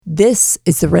This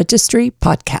is the Registry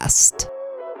Podcast.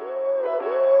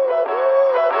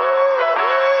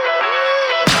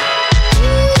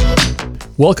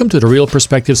 Welcome to the Real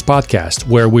Perspectives Podcast,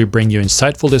 where we bring you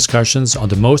insightful discussions on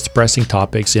the most pressing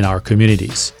topics in our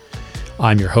communities.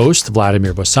 I'm your host,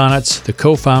 Vladimir Bosanac, the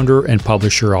co-founder and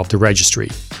publisher of The Registry.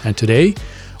 And today,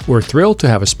 we're thrilled to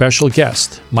have a special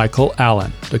guest, Michael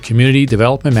Allen, the Community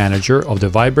Development Manager of the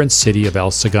vibrant city of El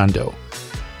Segundo.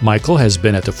 Michael has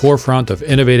been at the forefront of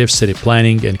innovative city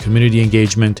planning and community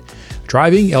engagement,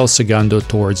 driving El Segundo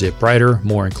towards a brighter,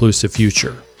 more inclusive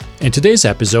future. In today's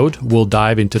episode, we'll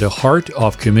dive into the heart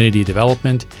of community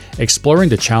development, exploring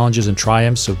the challenges and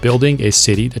triumphs of building a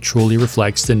city that truly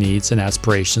reflects the needs and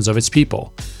aspirations of its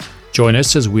people. Join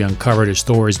us as we uncover the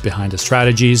stories behind the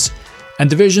strategies and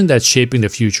the vision that's shaping the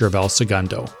future of El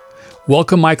Segundo.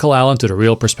 Welcome, Michael Allen, to the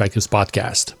Real Perspectives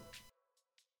Podcast.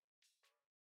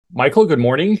 Michael, good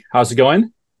morning. How's it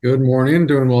going? Good morning.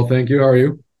 Doing well, thank you. How are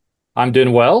you? I'm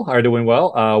doing well.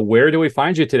 Where do we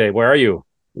find you today? Where are you?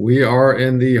 We are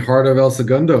in the heart of El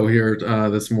Segundo here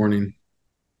this morning.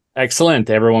 Excellent.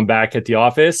 Everyone back at the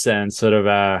office and sort of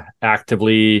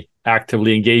actively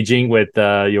engaging with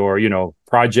your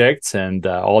projects and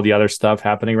all the other stuff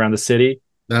happening around the city.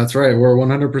 That's right. We're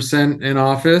 100% in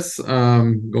office,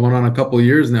 going on a couple of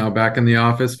years now, back in the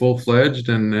office, full-fledged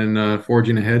and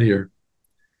forging ahead here.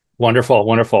 Wonderful.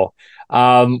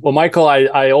 Well, Michael,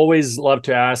 I always love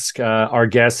to ask our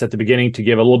guests at the beginning to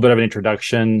give a little bit of an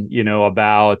introduction,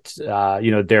 about,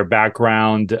 their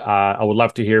background. I would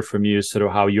love to hear from you sort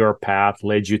of how your path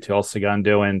led you to El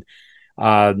Segundo and,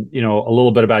 a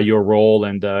little bit about your role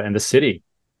and the city.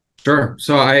 Sure.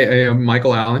 So I am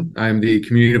Michael Allen. I'm the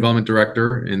Community Development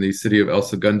Director in the city of El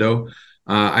Segundo.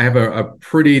 I have a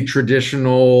pretty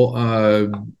traditional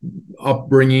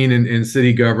upbringing in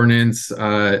city governance,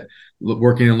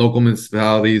 working in local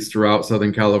municipalities throughout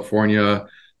Southern California.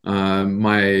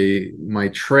 My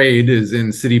trade is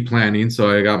in city planning,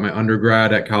 so I got my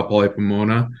undergrad at Cal Poly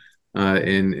Pomona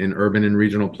in urban and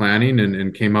regional planning,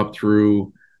 and came up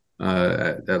through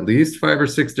at least 5 or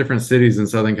 6 different cities in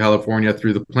Southern California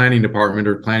through the planning department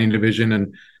or planning division,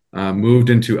 and moved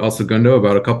into El Segundo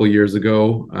about a couple of years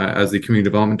ago as the community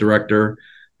development director.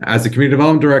 As the community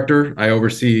development director, I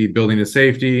oversee building and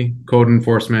safety, code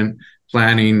enforcement,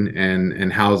 planning,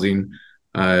 and housing.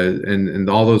 And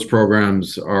all those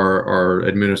programs are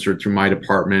administered through my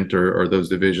department, or those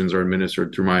divisions are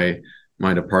administered through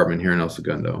my department here in El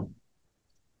Segundo.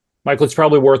 Michael, it's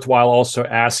probably worthwhile also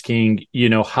asking,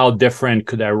 how different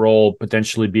could that role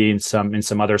potentially be in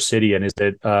some other city, and is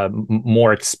it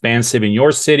more expansive in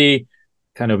your city,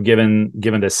 kind of given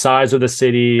the size of the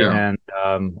city and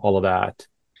all of that?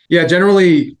 Yeah,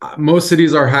 generally, most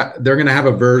cities they're going to have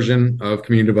a version of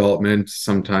community development,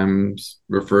 sometimes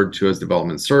referred to as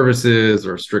development services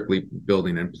or strictly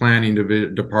building and planning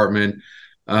department.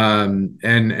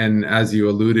 And as you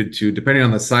alluded to, depending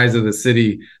on the size of the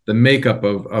city, the makeup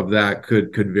of that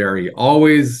could vary.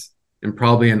 Always, and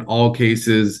probably in all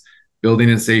cases, building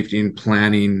and safety and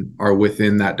planning are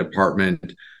within that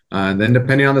department. Then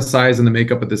depending on the size and the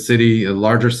makeup of the city, in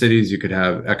larger cities, you could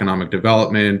have economic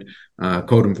development,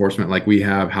 code enforcement like we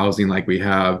have, housing like we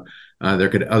have. There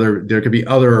could be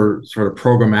other sort of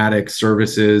programmatic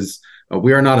services.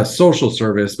 We are not a social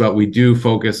service, but we do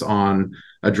focus on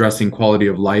addressing quality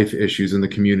of life issues in the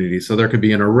community. So there could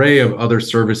be an array of other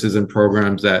services and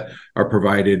programs that are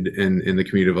provided in the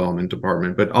community development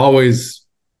department, but always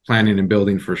planning and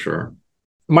building for sure.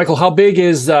 Michael, how big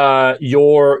is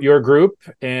your group?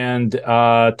 And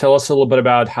tell us a little bit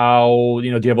about how,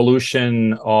 the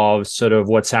evolution of sort of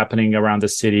what's happening around the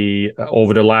city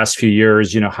over the last few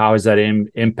years. How has that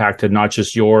impacted not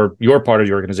just your part of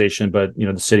the organization, but,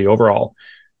 the city overall?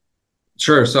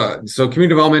 Sure. So community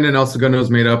development in El Segundo is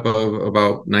made up of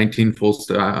about 19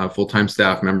 full-time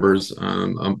staff members,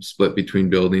 split between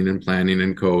building and planning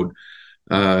and code.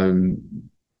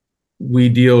 We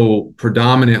deal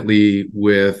predominantly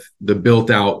with the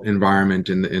built-out environment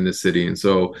in the city, and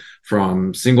so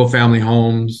from single-family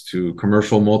homes to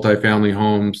commercial multifamily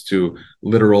homes to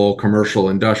literal commercial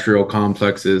industrial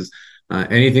complexes,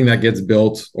 anything that gets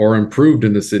built or improved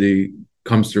in the city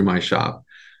comes through my shop.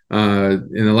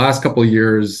 In the last couple of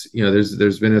years,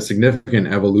 there's been a significant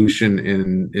evolution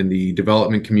in the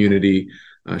development community,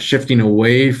 shifting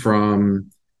away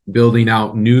from building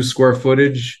out new square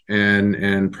footage and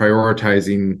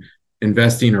prioritizing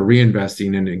investing or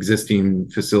reinvesting in existing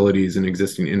facilities and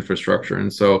existing infrastructure.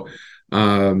 And so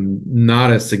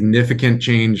not a significant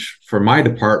change for my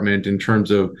department in terms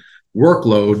of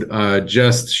workload,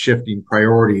 just shifting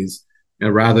priorities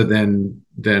rather than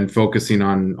than focusing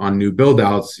on new build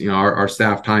outs, our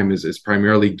staff time is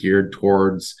primarily geared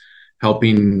towards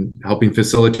helping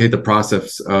facilitate the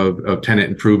process of tenant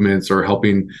improvements, or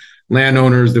helping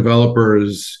landowners,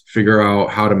 developers figure out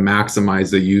how to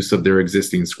maximize the use of their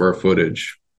existing square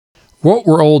footage. What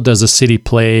role does the city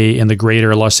play in the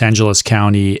greater Los Angeles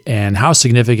County, and how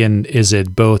significant is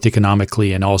it both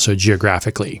economically and also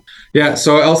geographically? Yeah,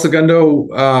 so El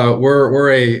Segundo,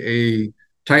 we're a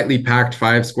tightly packed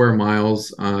 5 square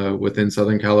miles within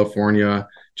Southern California,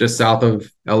 just south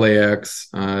of LAX,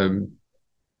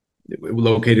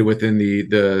 located within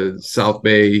the South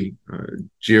Bay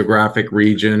geographic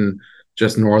region,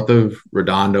 just north of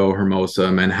Redondo,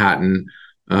 Hermosa, Manhattan,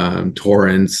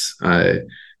 Torrance.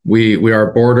 We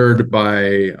are bordered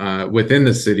by, within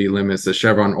the city limits, the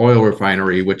Chevron oil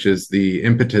refinery, which is the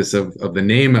impetus of the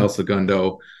name El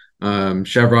Segundo.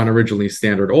 Chevron, originally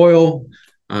Standard Oil,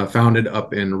 founded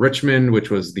up in Richmond, which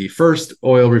was the first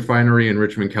oil refinery in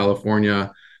Richmond,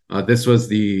 California. This was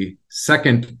the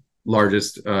second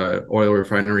largest oil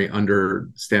refinery under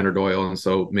Standard Oil, and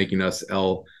so making us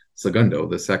El Segundo,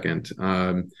 the second.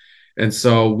 And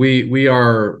so we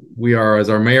are, as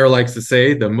our mayor likes to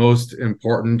say, the most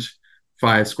important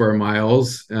 5 square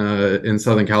miles in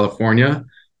Southern California.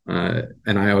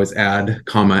 And I always add,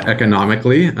 comma,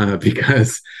 economically,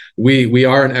 because we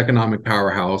are an economic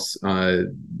powerhouse,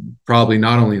 probably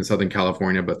not only in Southern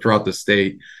California, but throughout the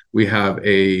state. We have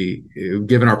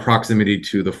given our proximity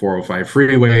to the 405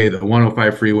 freeway, the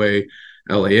 105 freeway,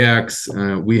 LAX,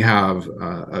 we have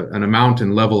an amount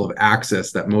and level of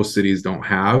access that most cities don't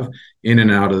have in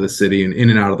and out of the city and in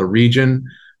and out of the region.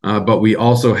 But we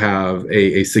also have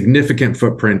a significant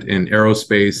footprint in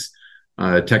aerospace,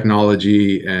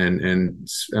 technology, and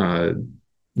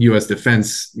U.S.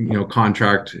 defense,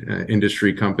 contract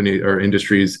industry company or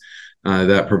industries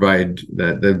that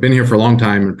have been here for a long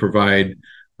time and provide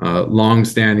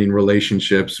long-standing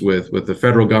relationships with the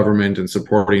federal government and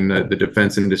supporting the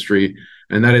defense industry.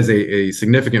 And that is a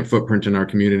significant footprint in our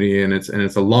community, and it's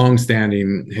a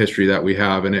long-standing history that we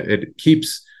have, and it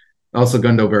keeps El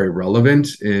Segundo very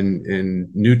relevant in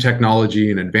new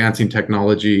technology and advancing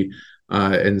technology.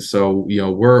 And so,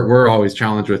 we're always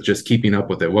challenged with just keeping up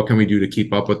with it. What can we do to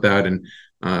keep up with that and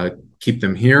keep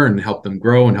them here and help them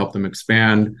grow and help them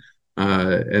expand?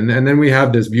 And then we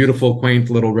have this beautiful, quaint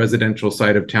little residential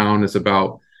side of town. It's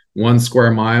about 1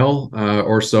 square mile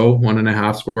or so,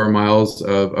 1.5 square miles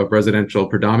of residential,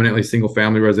 predominantly single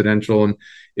family residential. And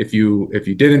if you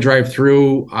didn't drive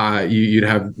through, you'd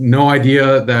have no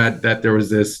idea that there was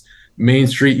this Main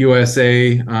Street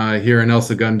USA here in El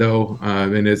Segundo,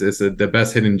 and it's the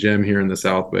best hidden gem here in the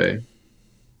South Bay.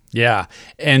 Yeah.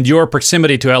 And your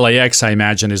proximity to LAX, I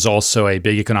imagine, is also a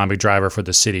big economic driver for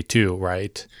the city too,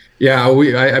 right? Yeah,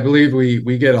 I believe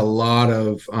we get a lot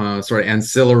of sort of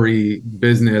ancillary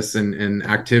business and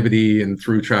activity and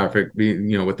through traffic,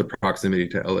 with the proximity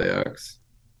to LAX.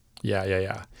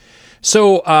 Yeah.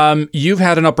 So you've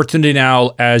had an opportunity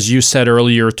now, as you said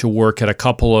earlier, to work at a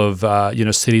couple of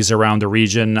cities around the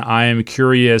region. I am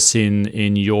curious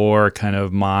in your kind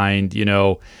of mind,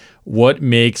 what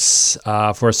makes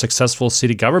for a successful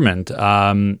city government,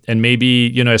 and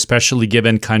maybe especially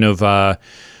given kind of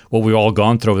what we've all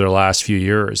gone through over the last few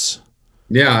years.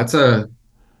 Yeah, it's a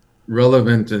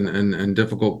relevant and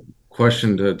difficult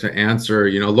question to answer.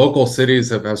 Local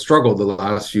cities have struggled the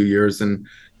last few years, and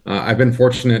I've been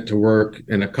fortunate to work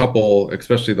in a couple,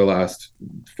 especially the last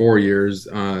 4 years,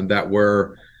 that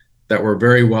were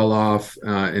very well off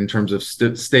in terms of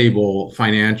stable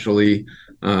financially.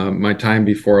 My time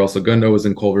before El Segundo was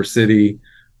in Culver City,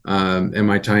 and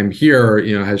my time here,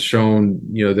 has shown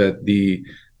that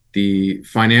the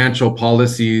financial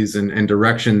policies and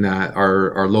direction that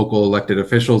our local elected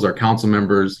officials, our council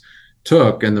members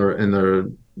took, and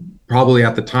the probably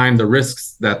at the time the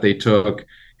risks that they took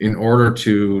in order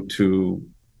to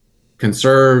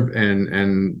conserve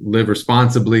and live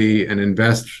responsibly and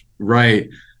invest right,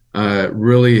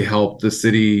 really helped the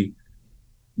city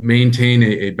maintain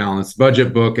a balanced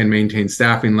budget book and maintain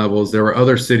staffing levels. There were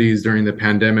other cities during the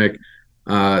pandemic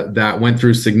that went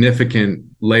through significant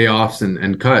layoffs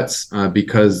and cuts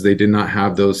because they did not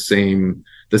have the same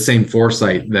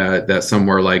foresight that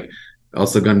somewhere like El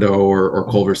Segundo or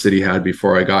Culver City had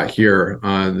before I got here.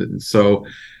 So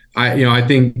I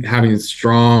think having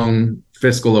strong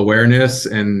fiscal awareness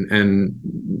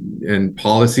and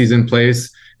policies in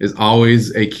place is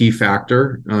always a key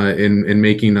factor in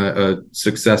making a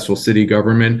successful city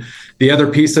government. The other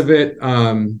piece of it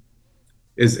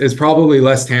is probably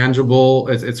less tangible.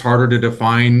 It's harder to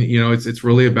define. It's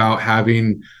really about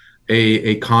having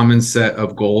a common set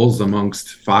of goals amongst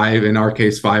 5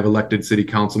 elected city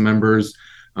council members,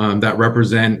 that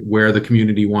represent where the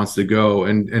community wants to go.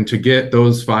 And to get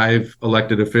those 5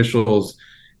 elected officials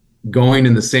going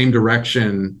in the same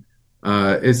direction,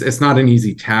 it's not an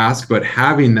easy task, but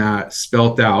having that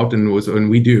spelt out, and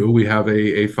we have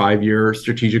a 5-year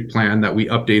strategic plan that we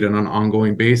update on an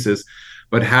ongoing basis,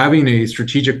 but having a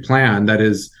strategic plan that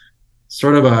is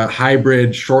sort of a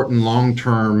hybrid short and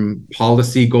long-term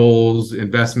policy goals,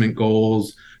 investment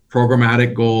goals,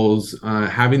 programmatic goals,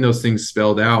 having those things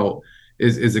spelled out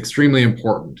is extremely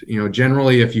important.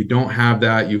 Generally, if you don't have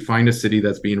that, you find a city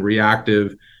that's being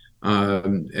reactive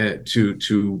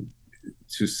to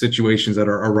situations that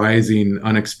are arising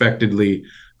unexpectedly.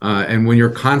 And when you're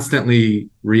constantly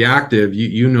reactive,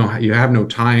 you have no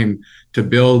time to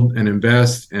build and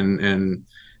invest and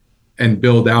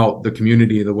build out the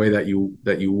community the way that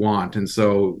you want. And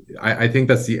so I think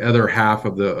that's the other half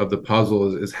of the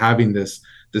puzzle is having this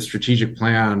strategic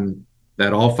plan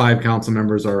that all 5 council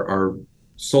members are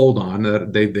sold on,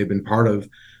 that they've been part of,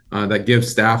 that gives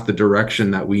staff the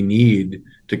direction that we need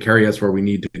to carry us where we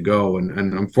need to go. And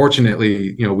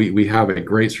unfortunately, we have a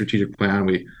great strategic plan.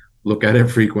 We look at it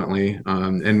frequently,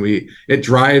 and it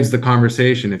drives the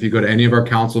conversation. If you go to any of our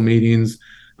council meetings,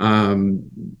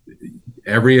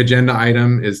 every agenda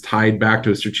item is tied back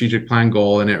to a strategic plan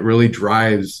goal, and it really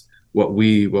drives what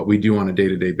we do on a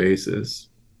day-to-day basis.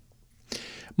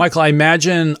 Michael, I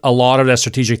imagine a lot of that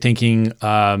strategic thinking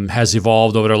has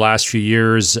evolved over the last few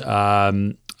years.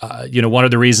 One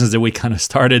of the reasons that we kind of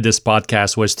started this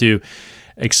podcast was to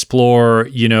explore,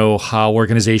 how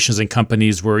organizations and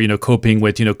companies were, coping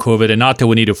with, COVID. And not that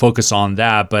we need to focus on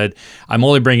that, but I'm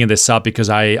only bringing this up because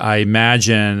I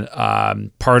imagine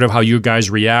part of how you guys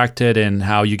reacted and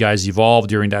how you guys evolved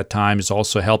during that time is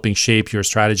also helping shape your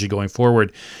strategy going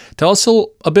forward. Tell us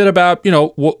a bit about,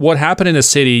 what happened in the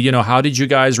city. How did you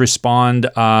guys respond?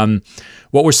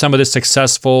 What were some of the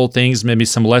successful things, maybe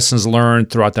some lessons learned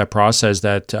throughout that process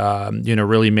that,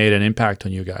 really made an impact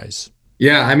on you guys?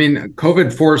 Yeah,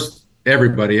 COVID forced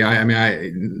everybody.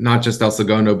 Not just El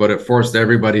Segundo, but it forced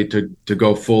everybody to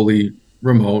go fully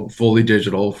remote, fully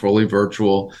digital, fully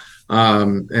virtual,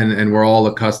 and we're all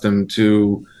accustomed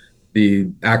to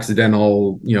the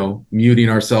accidental, muting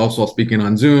ourselves while speaking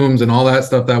on Zooms and all that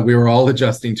stuff that we were all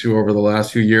adjusting to over the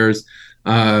last few years.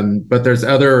 But there's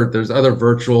other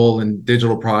virtual and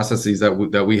digital processes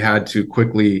that we had to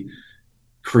quickly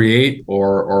create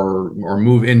or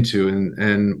move into,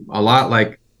 and a lot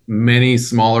like many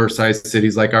smaller sized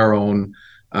cities like our own,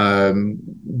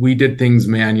 we did things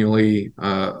manually.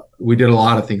 We did a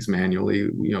lot of things manually,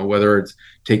 whether it's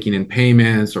taking in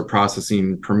payments or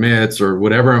processing permits or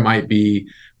whatever it might be.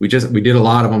 We did a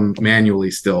lot of them manually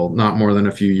still, not more than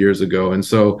a few years ago. And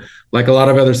so, like a lot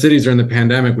of other cities during the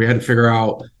pandemic, we had to figure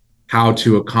out how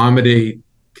to accommodate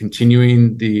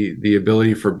continuing the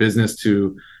ability for business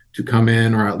to come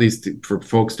in, or at least for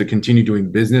folks to continue doing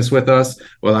business with us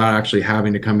without actually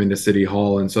having to come into City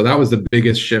Hall. And so that was the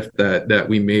biggest shift that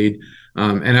we made.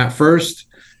 And at first,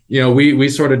 we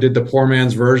sort of did the poor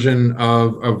man's version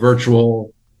of a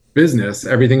virtual business.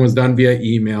 Everything was done via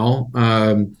email.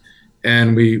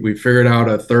 And we figured out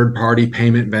a third-party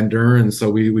payment vendor. And so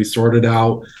we sorted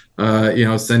out,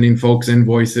 sending folks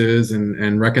invoices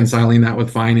and reconciling that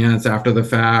with finance after the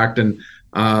fact. And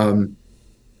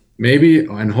maybe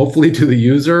and hopefully to the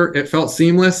user it felt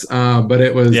seamless, but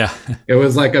it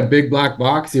was like a big black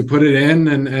box. You put it in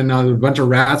and a bunch of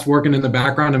rats working in the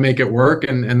background to make it work,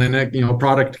 and then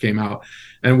product came out.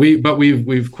 And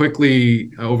we've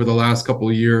quickly over the last couple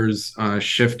of years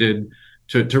shifted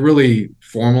to really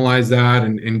formalize that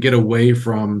and get away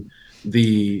from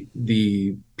the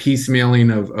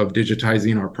piecemealing of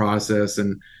digitizing our process.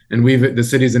 And the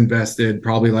city's invested,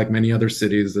 probably like many other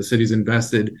cities, the city's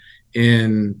invested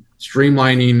in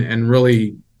streamlining and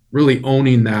really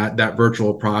owning that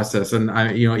virtual process. And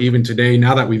even today,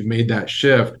 now that we've made that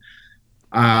shift,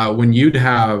 when you'd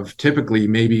have typically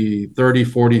maybe 30,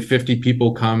 40, 50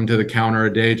 people come to the counter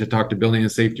a day to talk to building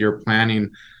and safety or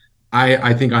planning,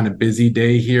 I think on a busy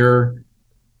day here,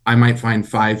 I might find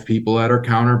 5 people at our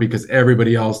counter because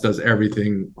everybody else does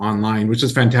everything online, which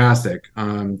is fantastic.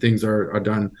 Things are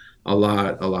done a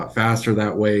lot faster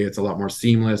that way. It's a lot more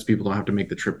seamless. People don't have to make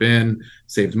the trip in,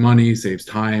 saves money, saves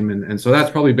time. And so that's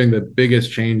probably been the biggest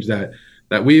change that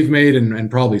we've made, and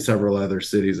probably several other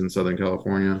cities in Southern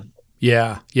California.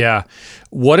 Yeah.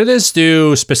 What did this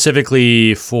do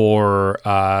specifically for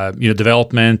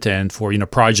development and for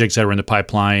projects that are in the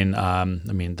pipeline?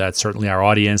 That's certainly our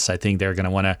audience. I think they're going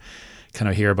to want to kind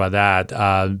of hear about that.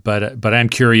 But I'm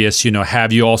curious,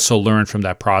 have you also learned from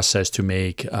that process to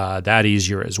make that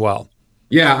easier as well?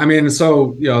 Yeah,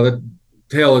 so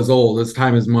tale is old. It's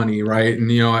time is money, right?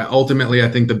 And ultimately, I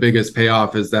think the biggest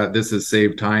payoff is that this has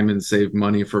saved time and saved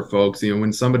money for folks.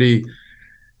 When somebody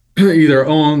either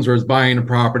owns or is buying a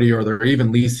property, or they're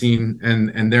even leasing,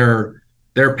 and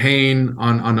they're paying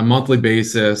on a monthly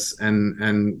basis,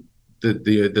 and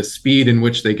the speed in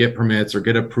which they get permits or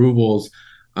get approvals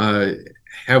uh,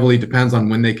 heavily depends on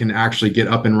when they can actually get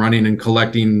up and running and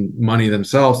collecting money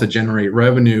themselves to generate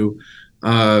revenue.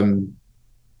 Um,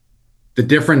 the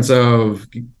difference of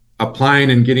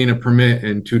applying and getting a permit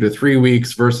in 2 to 3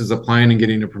 weeks versus applying and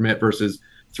getting a permit versus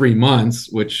 3 months,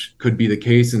 which could be the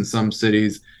case in some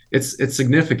cities, it's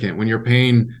significant. When you're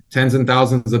paying tens and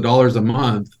thousands of dollars a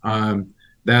month,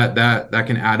 that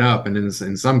can add up. And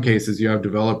in some cases, you have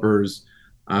developers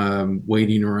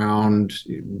waiting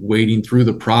through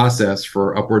the process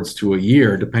for upwards to a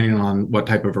year, depending on what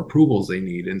type of approvals they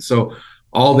need. And so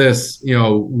all this,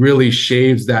 really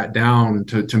shaves that down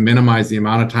to minimize the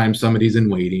amount of time somebody's in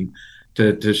waiting,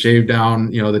 to shave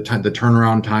down, the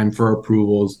turnaround time for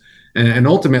approvals, and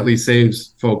ultimately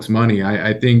saves folks money.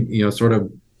 I think, sort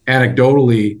of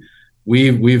anecdotally,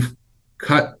 we've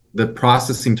cut the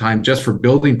processing time just for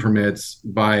building permits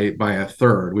by a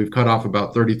third. We've cut off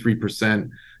about 33%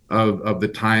 of the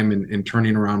time in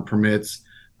turning around permits,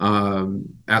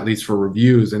 at least for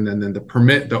reviews. And then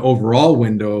the overall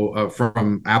window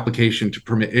from application to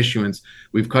permit issuance,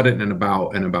 we've cut it in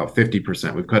about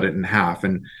 50%. We've cut it in half.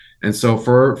 And so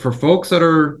for folks that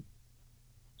are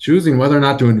choosing whether or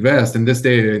not to invest in this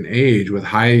day and age with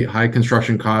high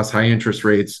construction costs, high interest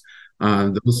rates,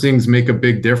 those things make a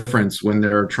big difference when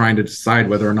they're trying to decide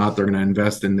whether or not they're going to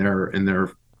invest in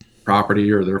their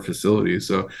property or their facility.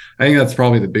 So I think that's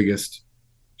probably the biggest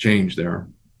change there.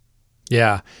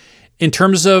 Yeah. In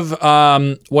terms of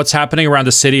what's happening around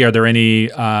the city, are there any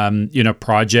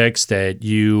projects that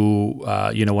you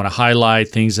want to highlight,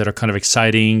 things that are kind of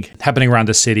exciting happening around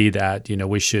the city that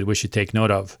we should take note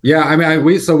of? Yeah, I mean,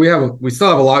 we still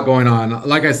have a lot going on.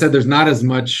 Like I said, there's not as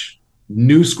much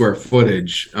new square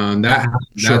footage.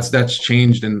 That's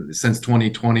changed since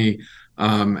 2020,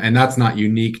 and that's not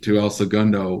unique to El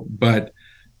Segundo. But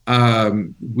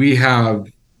we have.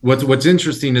 What's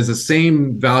interesting is the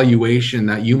same valuation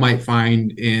that you might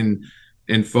find in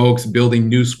folks building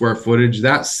new square footage.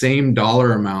 That same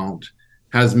dollar amount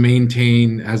has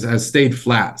stayed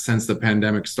flat since the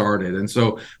pandemic started, and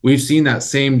so we've seen that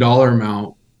same dollar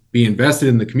amount be invested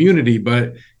in the community,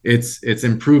 but it's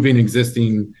improving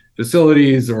existing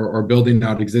facilities or building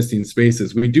out existing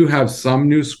spaces. We do have some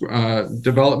new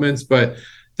developments, but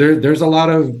there's a lot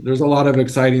of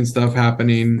exciting stuff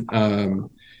happening.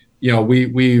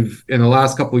 We've in the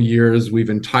last couple of years, we've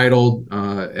entitled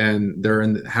and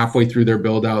they're halfway through their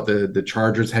build out the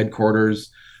Chargers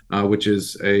headquarters, which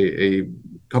is a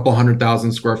couple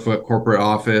 100,000 square foot corporate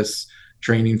office,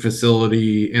 training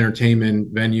facility, entertainment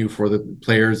venue for the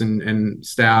players and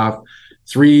staff,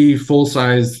 3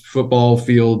 full-size football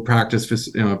field practice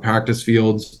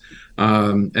fields,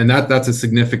 and that's a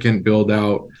significant build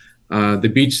out.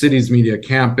 The Beach Cities Media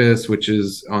Campus, which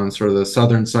is on sort of the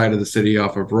southern side of the city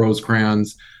off of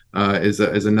Rosecrans,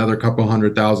 is another couple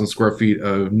 100,000 square feet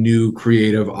of new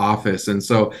creative office. And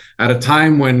so at a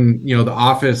time when, the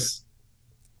office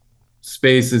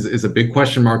space is a big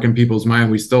question mark in people's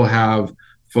mind, we still have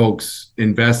folks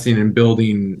investing and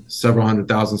building several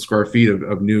 100,000 square feet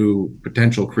of new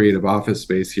potential creative office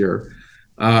space here.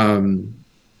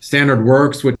 Standard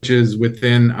Works, which is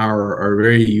within our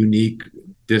very unique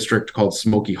district called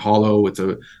Smoky Hollow. It's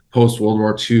a post-World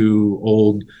War II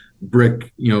old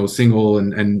brick, single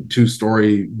and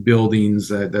 2-story buildings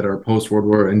that are post-World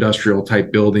War industrial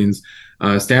type buildings.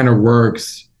 Standard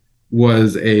Works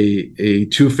was a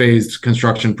 2-phased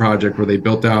construction project where they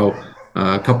built out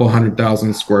a couple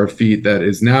 100,000 square feet that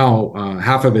is now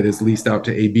half of it is leased out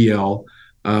to ABL,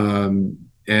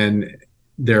 and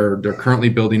they're currently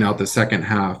building out the second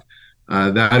half.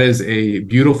 That is a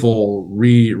beautiful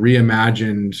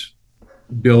reimagined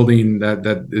building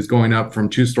that is going up from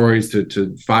 2 stories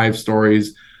to 5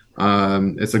 stories.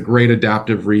 It's a great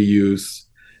adaptive reuse,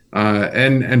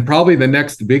 and probably the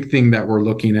next big thing that we're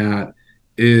looking at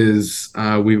is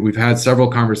we've had several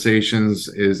conversations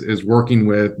is working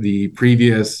with the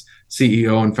previous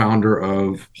CEO and founder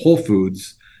of Whole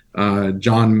Foods,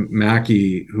 John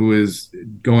Mackey, who is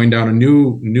going down a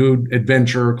new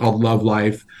adventure called Love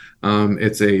Life.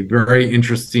 It's a very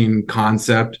interesting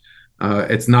concept.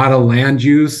 It's not a land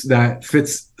use that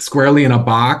fits squarely in a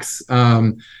box.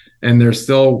 And they're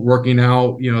still working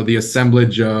out, the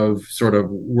assemblage of sort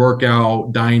of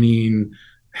workout, dining,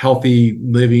 healthy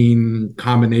living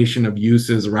combination of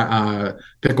uses.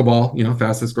 Pickleball,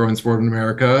 fastest growing sport in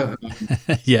America.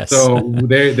 Yes. So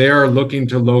they are looking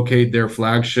to locate their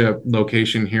flagship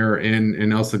location here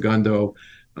in El Segundo,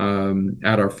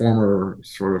 at our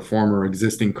former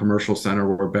existing commercial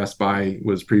center where Best Buy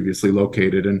was previously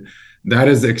located, and that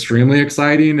is extremely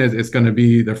exciting. It's going to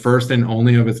be the first and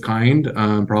only of its kind,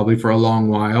 probably for a long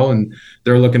while, and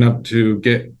they're looking up to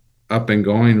get up and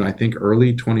going, I think,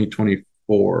 early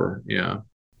 2024. Yeah.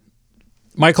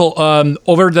 Michael,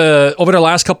 over the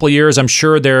last couple of years, I'm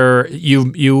sure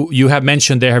you have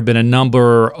mentioned there have been a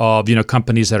number of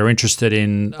companies that are interested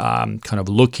in kind of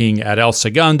looking at El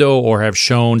Segundo or have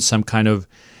shown some kind of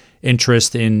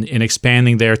interest in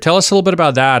expanding there. Tell us a little bit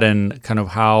about that and kind of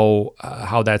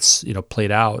how that's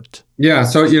played out. Yeah,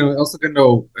 so El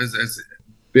Segundo has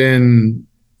been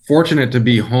fortunate to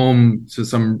be home to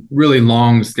some really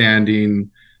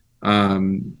long-standing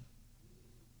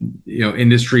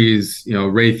industries,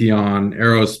 Raytheon,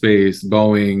 Aerospace,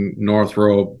 Boeing,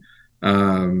 Northrop,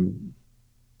 the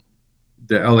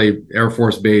LA Air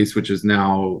Force Base, which is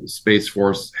now Space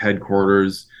Force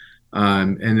headquarters,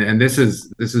 and this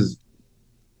is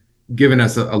given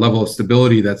us a level of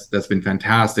stability that's been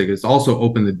fantastic. It's also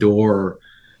opened the door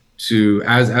to,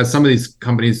 as some of these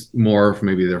companies morph,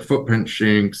 maybe their footprint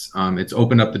shrinks. It's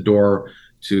opened up the door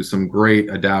to some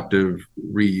great adaptive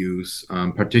reuse,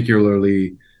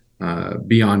 particularly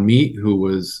Beyond Meat, who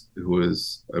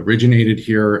was originated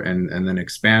here and then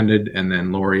expanded, and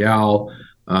then L'Oreal,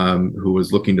 who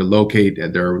was looking to locate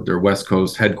at their West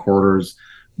Coast headquarters.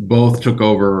 Both took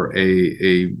over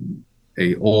a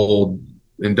old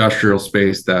industrial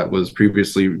space that was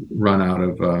previously run out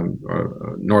of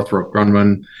Northrop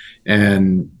Grumman,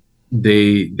 and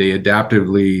they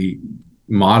adaptively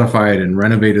modified and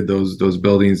renovated those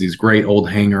buildings, these great old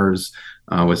hangars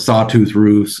with sawtooth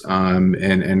roofs,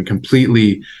 and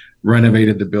completely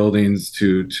renovated the buildings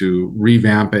to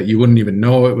revamp it. You wouldn't even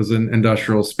know it was an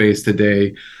industrial space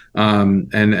today.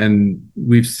 And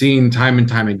we've seen time and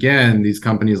time again these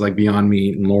companies like Beyond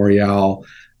Meat and L'Oreal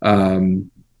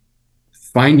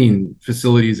finding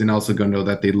facilities in El Segundo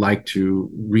that they'd like to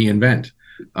reinvent.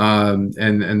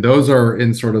 And those are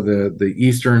in sort of the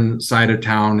eastern side of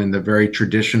town, in the very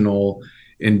traditional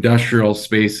industrial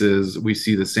spaces. We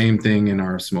see the same thing in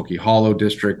our Smoky Hollow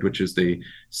district, which is the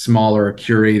smaller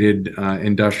curated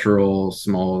industrial,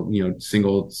 small,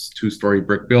 single 2-story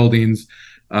brick buildings,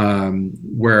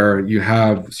 where you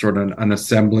have sort of an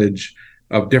assemblage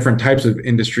of different types of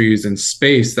industries and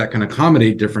space that can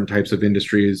accommodate different types of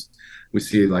industries. We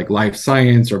see like life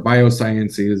science or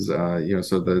biosciences,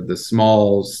 so the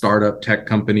small startup tech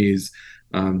companies,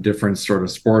 different sort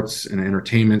of sports and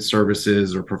entertainment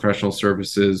services or professional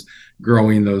services,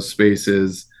 growing those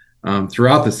spaces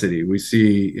throughout the city. We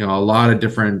see a lot of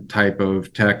different type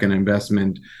of tech and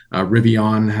investment.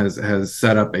 Rivian has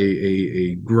set up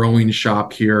a growing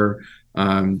shop here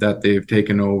that they've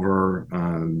taken over,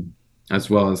 as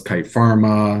well as Kite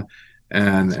Pharma.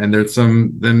 And there's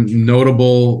some then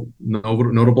notable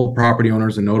property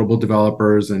owners and notable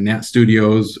developers, and Nat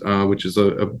Studios, which is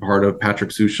a part of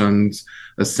Patrick Sushun's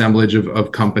assemblage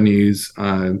of companies.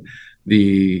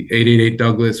 The 888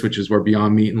 Douglas, which is where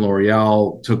Beyond Meat and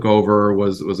L'Oreal took over,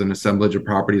 was an assemblage of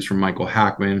properties from Michael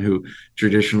Hackman, who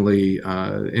traditionally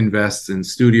invests in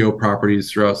studio properties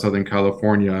throughout Southern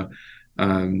California.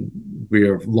 We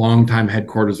have longtime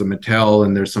headquarters of Mattel,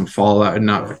 and there's some fallout.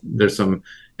 There's some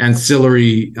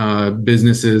ancillary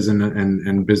businesses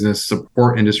and business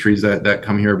support industries that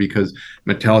come here because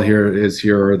Mattel is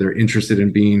here, or they're interested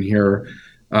in being here.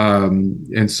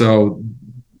 And so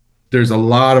there's a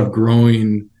lot of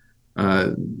growing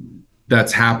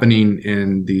that's happening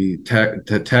in the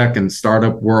tech and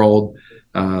startup world.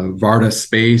 Varda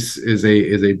Space is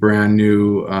a brand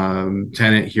new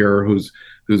tenant here who's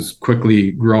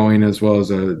quickly growing, as well as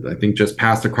I think just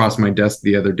passed across my desk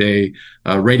the other day.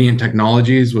 Radiant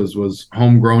Technologies was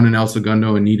homegrown in El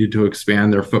Segundo and needed to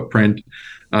expand their footprint.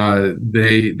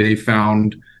 They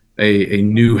found a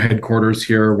new headquarters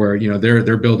here where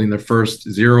they're building the first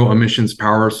zero emissions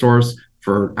power source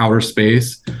for outer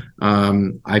space.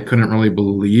 I couldn't really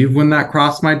believe when that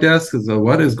crossed my desk, because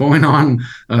what is going on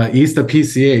east of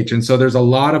PCH? And so there's a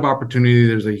lot of opportunity.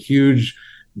 There's a huge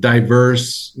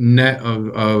diverse net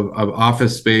of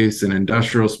office space and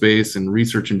industrial space and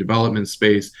research and development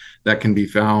space that can be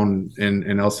found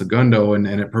in El Segundo, and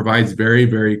it provides very,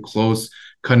 very close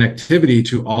connectivity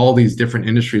to all these different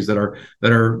industries that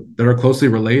are closely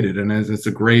related, and it's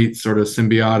a great sort of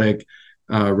symbiotic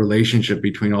relationship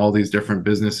between all these different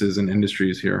businesses and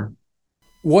industries here.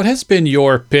 What has been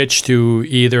your pitch to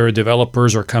either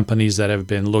developers or companies that have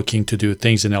been looking to do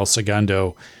things in El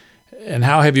Segundo? And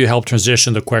how have you helped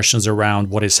transition the questions around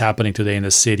what is happening today in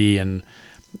the city and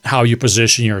how you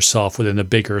position yourself within the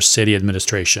bigger city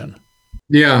administration?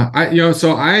 Yeah,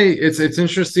 it's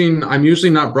interesting. I'm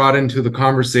usually not brought into the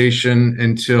conversation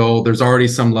until there's already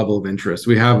some level of interest.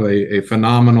 We have a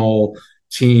phenomenal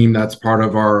team that's part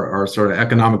of our sort of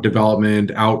economic development,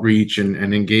 outreach, and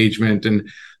engagement, and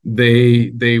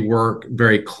they work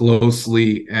very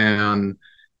closely and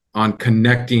on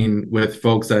connecting with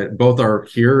folks that both are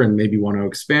here and maybe want to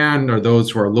expand, or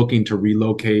those who are looking to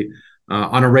relocate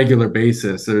on a regular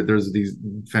basis. There's these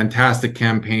fantastic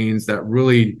campaigns that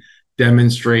really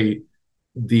demonstrate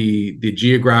the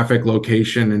geographic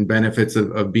location and benefits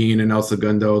of being in El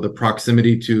Segundo, the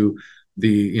proximity to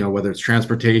the, whether it's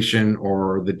transportation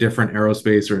or the different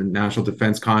aerospace or national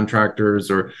defense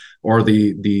contractors, or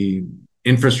the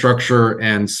infrastructure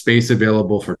and space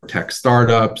available for tech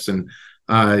startups. And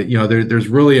there's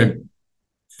really a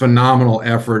phenomenal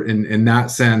effort in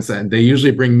that sense. And they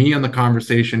usually bring me on the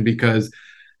conversation because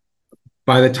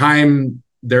by the time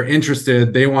they're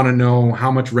interested, they want to know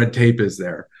how much red tape is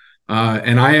there.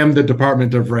 And I am the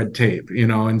department of red tape,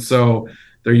 and so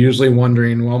they're usually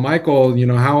wondering, well, Michael,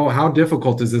 how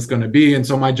difficult is this going to be? And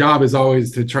so my job is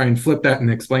always to try and flip that and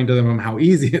explain to them how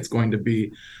easy it's going to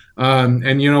be.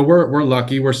 We're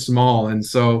lucky, we're small. And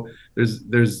so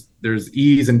there's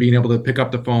ease in being able to pick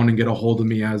up the phone and get a hold of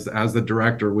me as the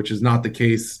director, which is not the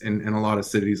case in a lot of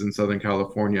cities in Southern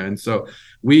California. And so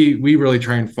we really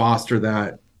try and foster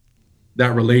that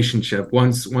relationship.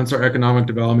 Once our economic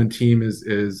development team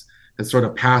has sort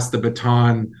of passed the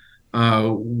baton,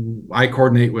 I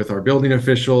coordinate with our building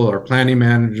official, our planning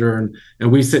manager,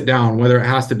 and we sit down, whether it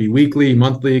has to be weekly,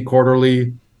 monthly,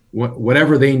 quarterly,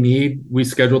 whatever they need. We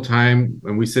schedule time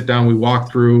and we sit down, we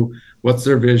walk through what's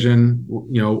their vision,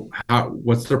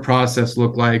 what's their process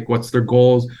look like, what's their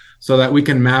goals, so that we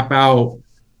can map out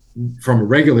from a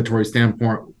regulatory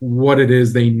standpoint what it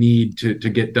is they need to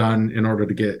get done in order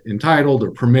to get entitled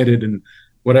or permitted, and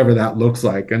whatever that looks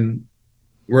like. And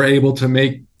we're able to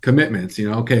make commitments,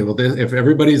 okay, well, if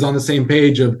everybody's on the same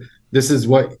page of this is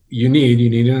what you need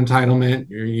an entitlement,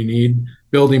 you need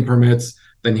building permits,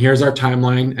 then here's our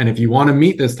timeline. And if you want to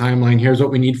meet this timeline, here's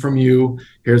what we need from you.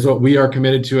 Here's what we are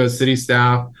committed to as city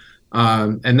staff.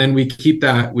 And then we keep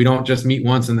that. We don't just meet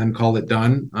once and then call it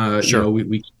done. Sure.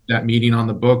 We keep that meeting on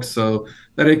the books so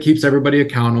that it keeps everybody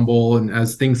accountable. And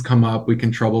as things come up, we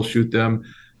can troubleshoot them.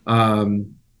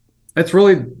 It's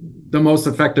really the most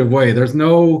effective way. There's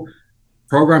no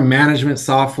program management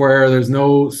software. There's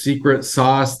no secret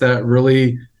sauce that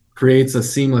really creates a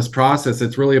seamless process.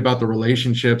 It's really about the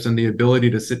relationships and the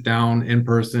ability to sit down in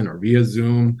person or via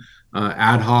Zoom,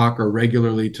 ad hoc or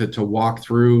regularly to walk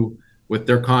through with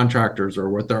their contractors or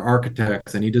with their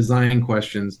architects, any design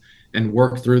questions, and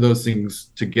work through those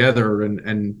things together.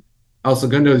 And El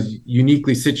Segundo is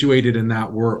uniquely situated in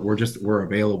that we're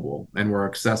available and we're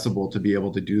accessible to be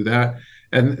able to do that.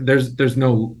 And there's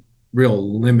no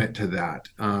real limit to that.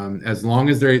 As long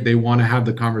as they want to have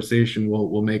the conversation,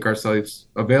 we'll make our sites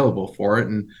available for it,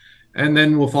 and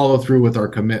then we'll follow through with our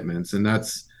commitments. And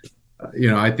that's,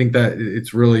 I think that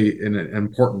it's really an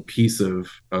important piece of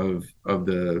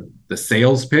the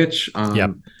sales pitch.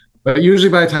 Yep. But usually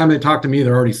by the time they talk to me,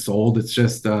 they're already sold. It's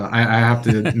just I have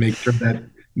to make sure that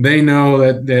they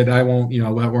know that I won't,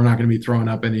 that we're not going to be throwing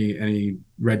up any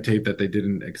red tape that they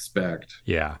didn't expect.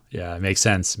 Yeah, it makes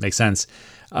sense.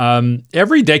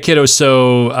 Every decade or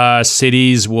so,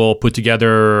 cities will put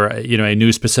together, a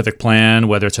new specific plan,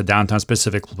 whether it's a downtown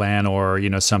specific plan or,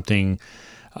 something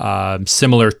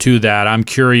similar to that. I'm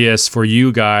curious for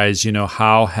you guys,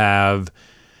 how have,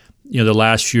 the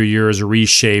last few years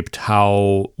reshaped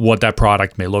what that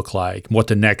product may look like, what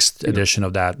the next edition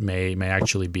of that may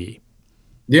actually be?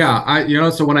 Yeah,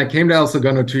 so when I came to El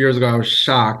Segundo 2 years ago, I was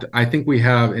shocked. I think we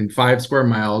have in 5 square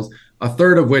miles, a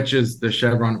third of which is the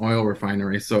Chevron oil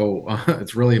refinery. So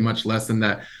it's really much less than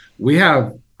that. We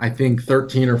have, I think,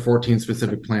 13 or 14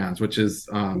 specific plans, which is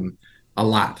a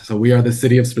lot. So we are the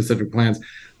city of specific plans.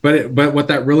 But what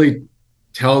that really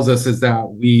tells us is that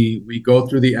we go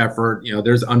through the effort.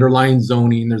 There's underlying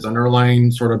zoning, there's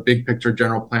underlying sort of big picture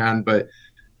general plan, but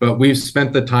we've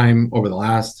spent the time over the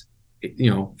last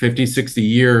 50, 60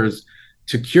 years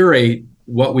to curate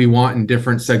what we want in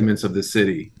different segments of the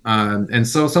city. And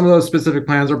so some of those specific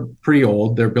plans are pretty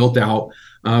old, they're built out,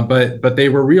 but they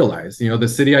were realized. The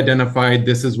city identified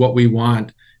this is what we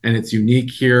want, and it's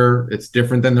unique here, it's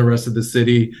different than the rest of the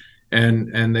city,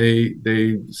 and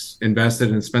they invested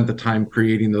and spent the time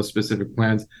creating those specific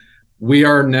plans. We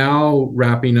are now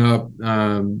wrapping up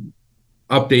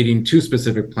updating two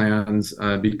specific plans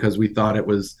because we thought it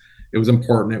was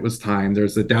important. It was time.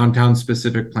 There's the downtown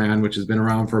specific plan, which has been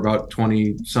around for about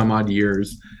 20 some odd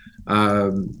years.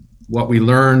 What we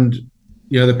learned,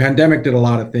 the pandemic did a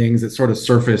lot of things. It sort of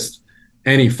surfaced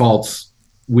any faults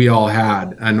we all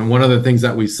had. And one of the things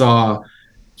that we saw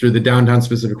through the downtown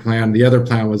specific plan, the other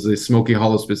plan was the Smoky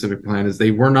Hollow specific plan, is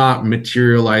they were not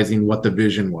materializing what the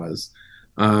vision was.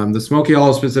 The Smoky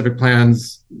Hollow specific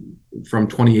plans from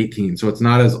 2018, so it's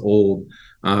not as old,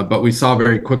 but we saw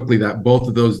very quickly that both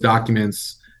of those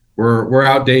documents were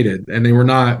outdated, and they were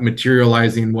not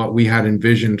materializing what we had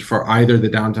envisioned for either the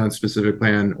downtown specific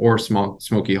plan or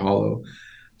Smoky Hollow.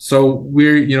 So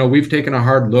we've taken a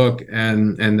hard look,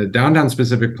 and the downtown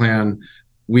specific plan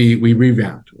we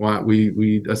revamped.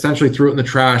 We essentially threw it in the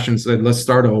trash and said, let's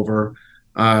start over.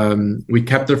 We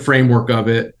kept the framework of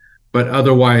it, but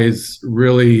otherwise,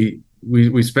 really,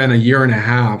 we spent a year and a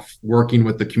half working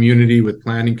with the community, with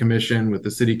Planning Commission, with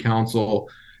the City Council,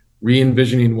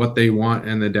 re-envisioning what they want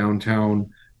in the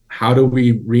downtown. How do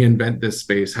we reinvent this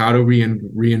space? How do we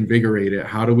reinvigorate it?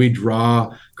 How do we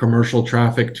draw commercial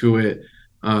traffic to it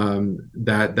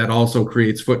that also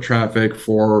creates foot traffic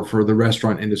for the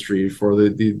restaurant industry, for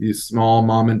the small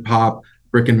mom and pop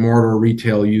brick and mortar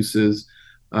retail uses?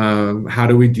 How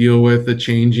do we deal with the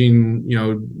changing,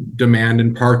 demand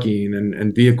in parking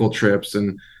and vehicle trips,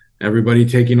 and everybody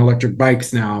taking electric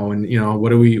bikes now? And, what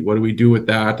do we do with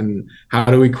that? And how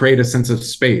do we create a sense of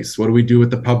space? What do we do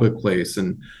with the public place?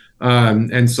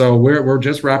 And so we're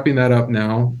just wrapping that up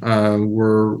now.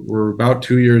 We're about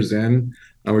 2 years in.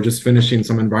 We're just finishing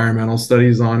some environmental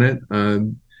studies on it.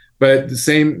 But the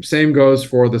same goes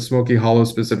for the Smoky Hollow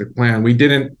specific plan. We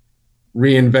didn't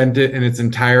reinvent it in its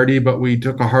entirety, but we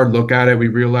took a hard look at it. We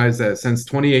realized that since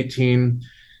 2018,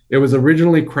 it was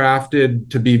originally crafted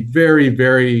to be very,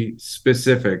 very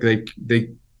specific.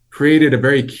 They created a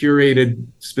very curated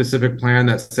specific plan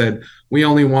that said, we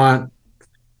only want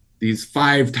these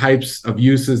 5 types of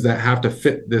uses that have to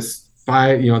fit these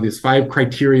 5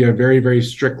 criteria very, very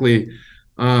strictly.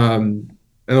 And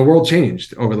the world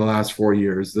changed over the last 4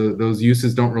 years. Those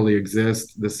uses don't really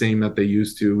exist the same that they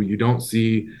used to. You don't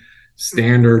see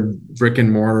standard brick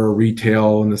and mortar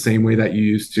retail in the same way that you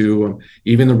used to.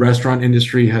 Even the restaurant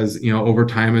industry has, over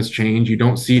time has changed. You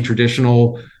don't see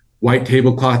traditional white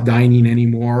tablecloth dining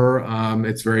anymore.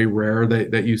 It's very rare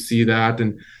that you see that.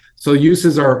 And so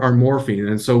uses are morphing.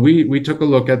 And so we took a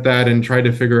look at that and tried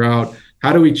to figure out,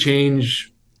 how do we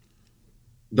change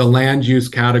the land use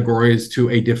categories to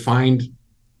a defined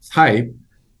type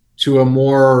to a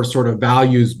more sort of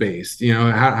values based?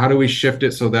 How do we shift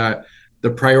it so that the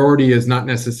priority is not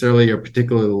necessarily a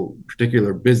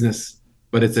particular business,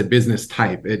 but it's a business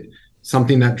type.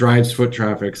 Something that drives foot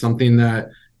traffic, something that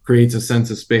creates a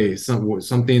sense of space,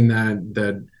 something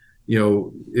that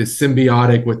is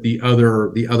symbiotic with the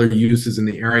other uses in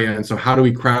the area. And so, how do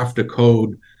we craft a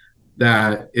code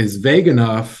that is vague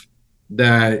enough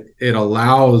that it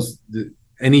allows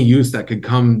any use that could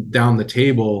come down the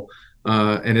table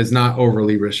and is not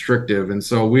overly restrictive? And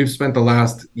so we've spent the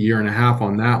last year and a half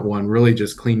on that one, really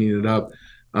just cleaning it up.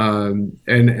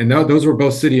 And those were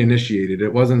both city initiated.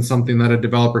 It wasn't something that a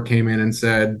developer came in and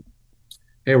said,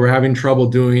 hey, we're having trouble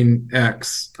doing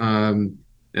X. And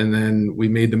then we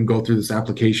made them go through this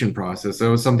application process. So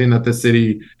it was something that the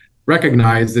city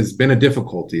recognized has been a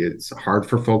difficulty. It's hard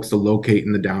for folks to locate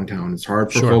in the downtown. It's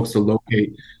hard for folks to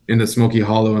locate in the Smoky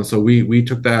Hollow. And so we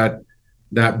took that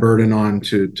burden on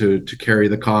to carry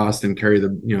the cost and carry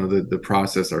the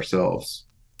process ourselves.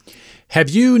 Have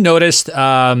you noticed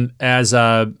as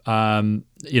a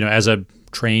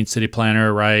trained city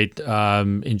planner, right?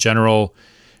 In general,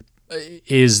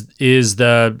 is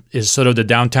sort of the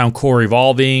downtown core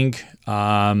evolving?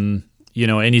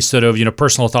 Any sort of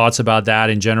personal thoughts about that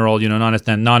in general?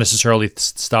 Not necessarily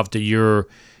stuff that you're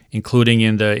including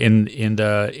in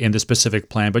the specific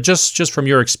plan, but just from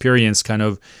your experience, kind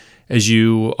of as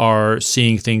you are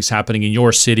seeing things happening in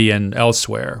your city and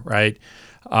elsewhere, right?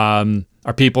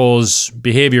 Are people's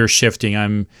behavior shifting?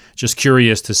 I'm just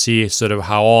curious to see sort of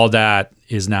how all that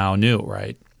is now new,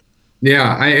 right?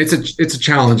 Yeah, it's a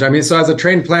challenge. I mean, so as a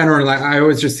trained planner, I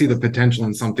always just see the potential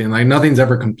in something. Nothing's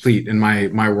ever complete in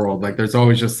my world. There's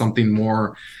always just something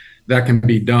more that can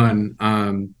be done.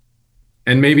 And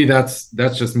maybe that's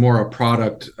just more a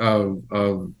product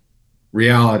of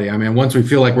reality. I mean, once we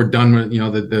feel like we're done with,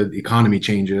 the economy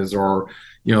changes or,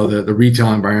 the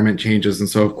retail environment changes. And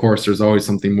so, of course, there's always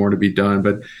something more to be done.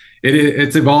 But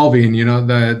it's evolving.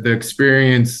 The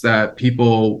experience that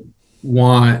people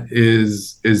want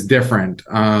is different.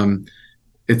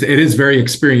 it is very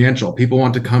experiential. People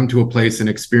want to come to a place and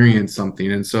experience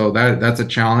something, and so that's a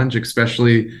challenge,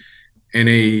 especially in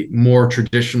a more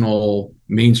traditional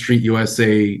Main Street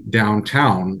USA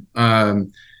downtown.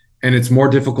 And it's more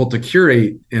difficult to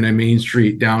curate in a Main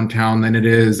Street downtown than it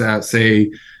is at,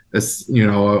 say,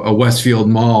 a Westfield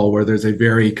Mall, where there's a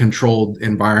very controlled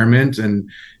environment, and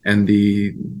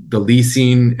the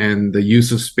leasing and the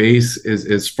use of space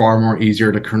is far more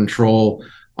easier to control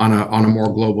on a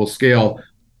more global scale.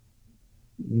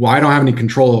 Well, I don't have any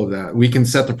control of that. We can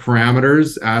set the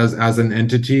parameters as an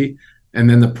entity, and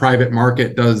then the private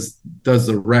market does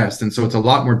the rest. And so it's a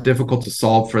lot more difficult to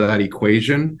solve for that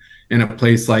equation in a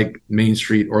place like Main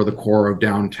Street or the core of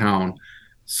downtown.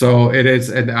 So it is,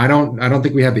 and I don't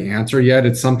think we have the answer yet.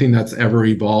 It's something that's ever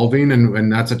evolving,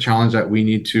 and that's a challenge that we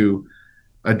need to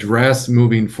address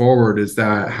moving forward. Is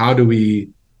that how do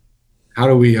we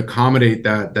accommodate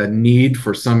that need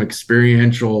for some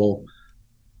experiential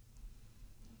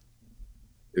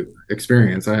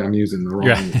experience? I'm using the wrong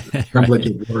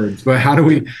template of words, but how do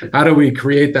we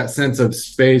create that sense of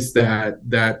space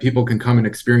that people can come and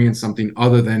experience something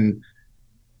other than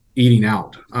eating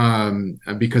out?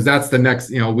 Because that's the next,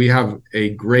 we have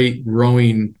a great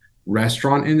growing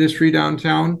restaurant industry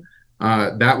downtown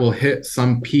that will hit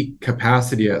some peak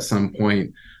capacity at some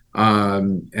point.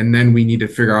 And then we need to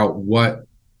figure out what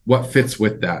fits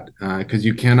with that, because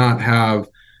you cannot have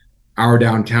our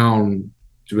downtown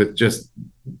with just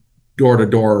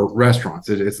door-to-door restaurants.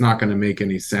 It's not going to make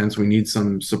any sense. We need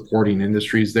some supporting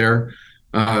industries there,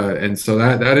 and so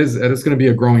that is going to be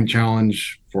a growing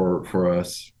challenge for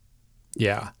us.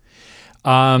 Yeah.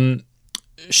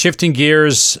 Shifting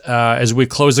gears as we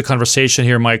close the conversation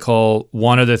here, Michael,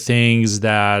 one of the things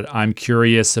that I'm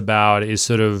curious about is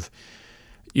sort of,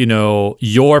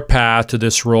 your path to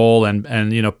this role and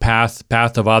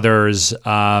path of others.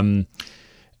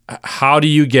 How do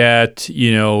you get,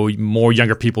 more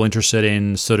younger people interested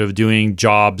in sort of doing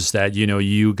jobs that,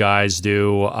 you guys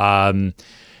do?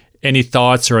 Any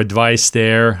thoughts or advice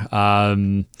there?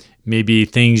 Maybe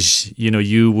things,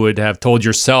 you would have told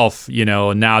yourself,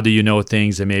 now do you know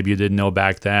things that maybe you didn't know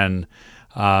back then?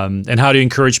 And how do you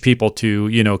encourage people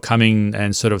to, coming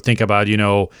and sort of think about,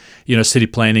 city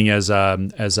planning as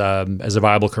a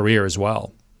viable career as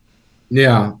well?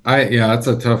 Yeah, that's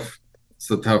a tough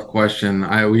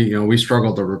question. We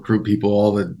struggle to recruit people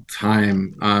all the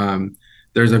time.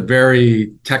 There's a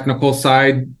very technical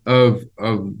side of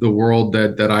the world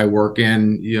that I work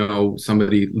in.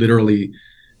 Somebody literally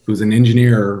who's an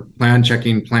engineer plan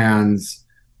checking plans,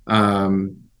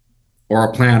 or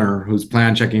a planner who's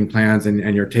plan checking plans,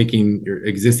 and you're taking your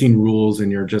existing rules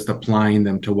and you're just applying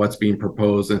them to what's being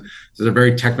proposed. And so there's a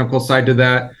very technical side to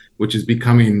that, which is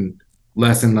becoming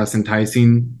less and less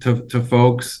enticing to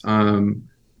folks.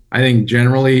 I think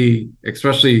generally,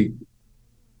 especially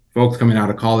folks coming out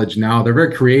of college now, they're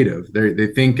very creative. They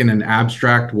think in an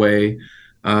abstract way,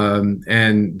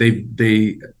 and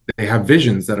they have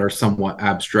visions that are somewhat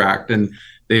abstract, and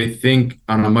they think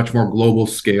on a much more global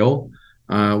scale.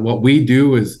 What we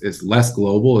do is less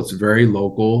global. It's very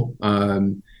local,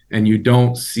 and you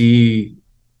don't see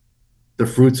the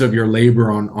fruits of your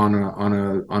labor on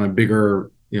a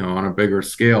bigger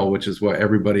scale, which is what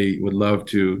everybody would love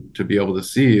to be able to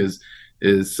see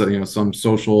is some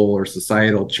social or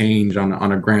societal change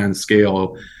on a grand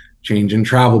scale, change in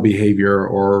travel behavior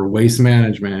or waste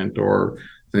management, or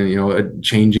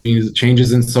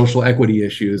changes in social equity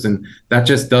issues, and that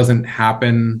just doesn't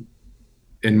happen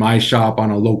in my shop on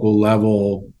a local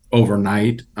level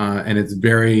overnight, and it's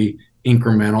very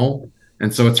incremental.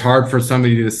 And so it's hard for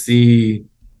somebody to see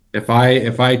if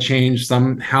I change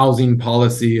some housing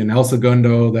policy in El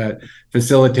Segundo that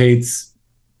facilitates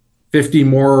 50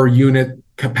 more unit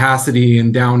capacity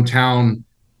in downtown,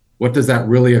 what does that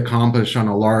really accomplish on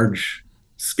a large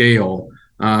scale?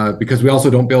 Because we also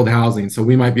don't build housing. So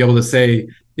we might be able to say,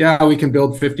 yeah, we can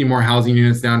build 50 more housing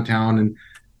units downtown, and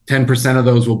 10% of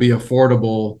those will be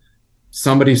affordable.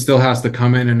 Somebody still has to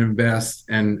come in and invest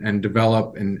and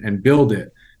develop and build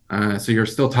it. So you're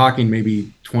still talking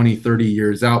maybe 20, 30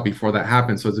 years out before that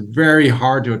happens. So it's very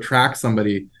hard to attract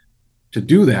somebody to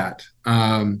do that.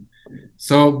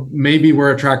 So maybe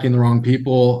we're attracting the wrong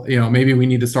people. Maybe we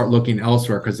need to start looking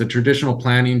elsewhere, because the traditional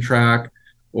planning track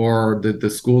or the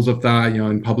schools of thought,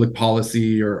 in public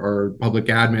policy or public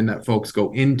admin that folks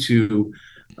go into,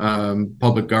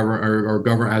 public government or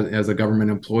government as a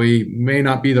government employee, may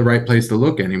not be the right place to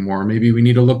look anymore. Maybe we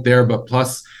need to look there, but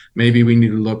plus maybe we need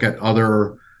to look at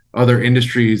other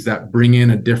industries that bring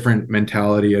in a different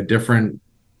mentality, a different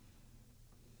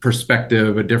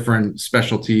perspective, a different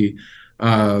specialty.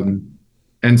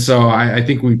 And so I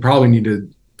think we probably need to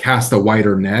cast a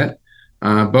wider net.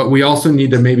 But we also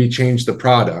need to maybe change the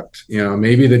product.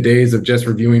 Maybe the days of just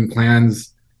reviewing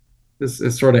plans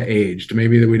is sort of aged.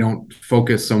 Maybe that we don't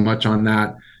focus so much on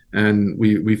that, and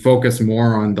we focus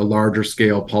more on the larger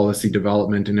scale policy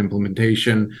development and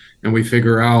implementation. And we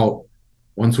figure out,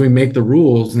 once we make the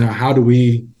rules, now how do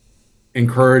we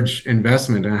encourage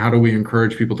investment and how do we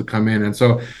encourage people to come in? And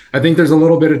so I think there's a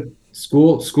little bit of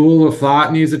school of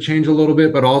thought needs to change a little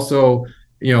bit, but also,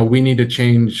 we need to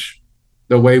change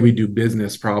the way we do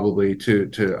business probably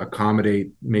to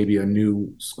accommodate maybe a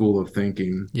new school of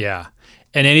thinking. Yeah.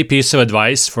 And any piece of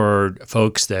advice for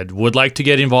folks that would like to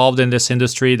get involved in this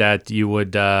industry that you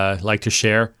would like to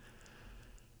share?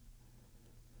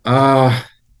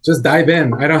 Just dive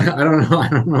in. I don't know. I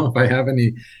don't know if I have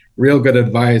any real good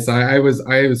advice. I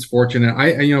was fortunate.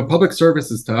 Public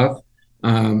service is tough.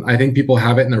 I think people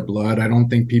have it in their blood. I don't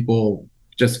think people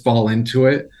just fall into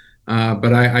it.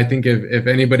 But I think if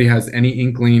anybody has any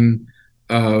inkling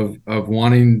of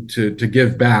wanting to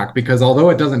give back, because although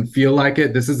it doesn't feel like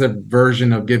it, this is a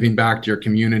version of giving back to your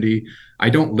community. I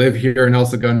don't live here in El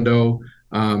Segundo.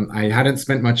 I hadn't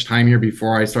spent much time here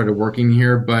before I started working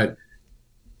here, but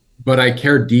I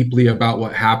care deeply about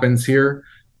what happens here.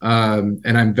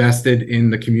 And I'm vested in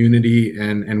the community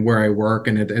and where I work,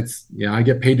 and it's I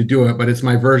get paid to do it, but it's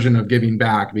my version of giving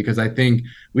back, because I think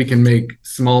we can make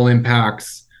small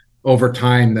impacts over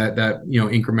time that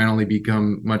incrementally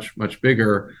become much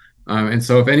bigger. And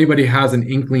so if anybody has an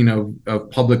inkling of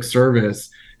public service,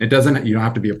 you don't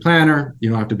have to be a planner, you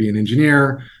don't have to be an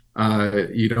engineer,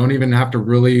 you don't even have to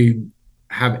really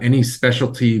have any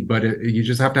specialty, but you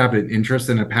just have to have an interest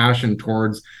and a passion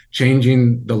towards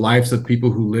changing the lives of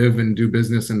people who live and do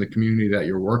business in the community that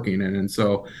you're working in. And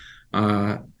so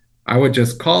I would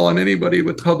just call on anybody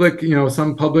with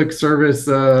some public service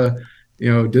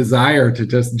desire to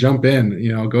just jump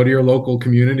in, go to your local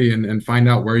community and find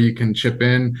out where you can chip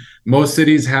in. Most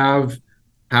cities have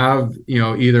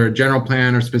either a general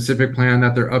plan or specific plan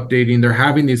that they're updating. They're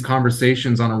having these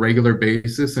conversations on a regular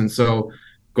basis. And so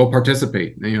go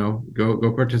participate,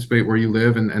 go participate where you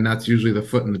live. And that's usually the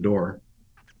foot in the door.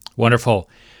 Wonderful.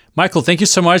 Michael, thank you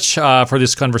so much for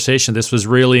this conversation. This was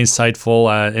really insightful.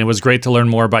 And it was great to learn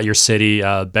more about your city.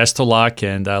 Best of luck,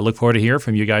 and look forward to hearing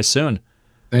from you guys soon.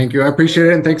 Thank you. I appreciate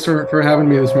it. And thanks for having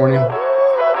me this morning.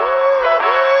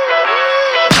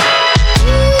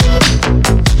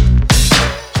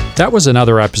 That was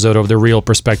another episode of the Real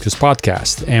Perspectives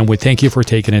podcast, and we thank you for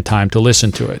taking the time to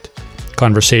listen to it.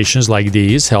 Conversations like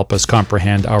these help us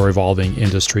comprehend our evolving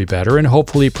industry better and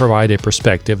hopefully provide a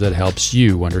perspective that helps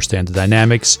you understand the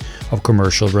dynamics of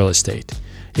commercial real estate.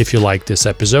 If you like this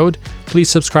episode, please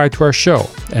subscribe to our show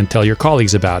and tell your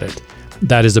colleagues about it.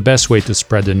 That is the best way to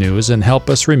spread the news and help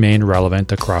us remain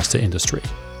relevant across the industry.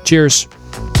 Cheers!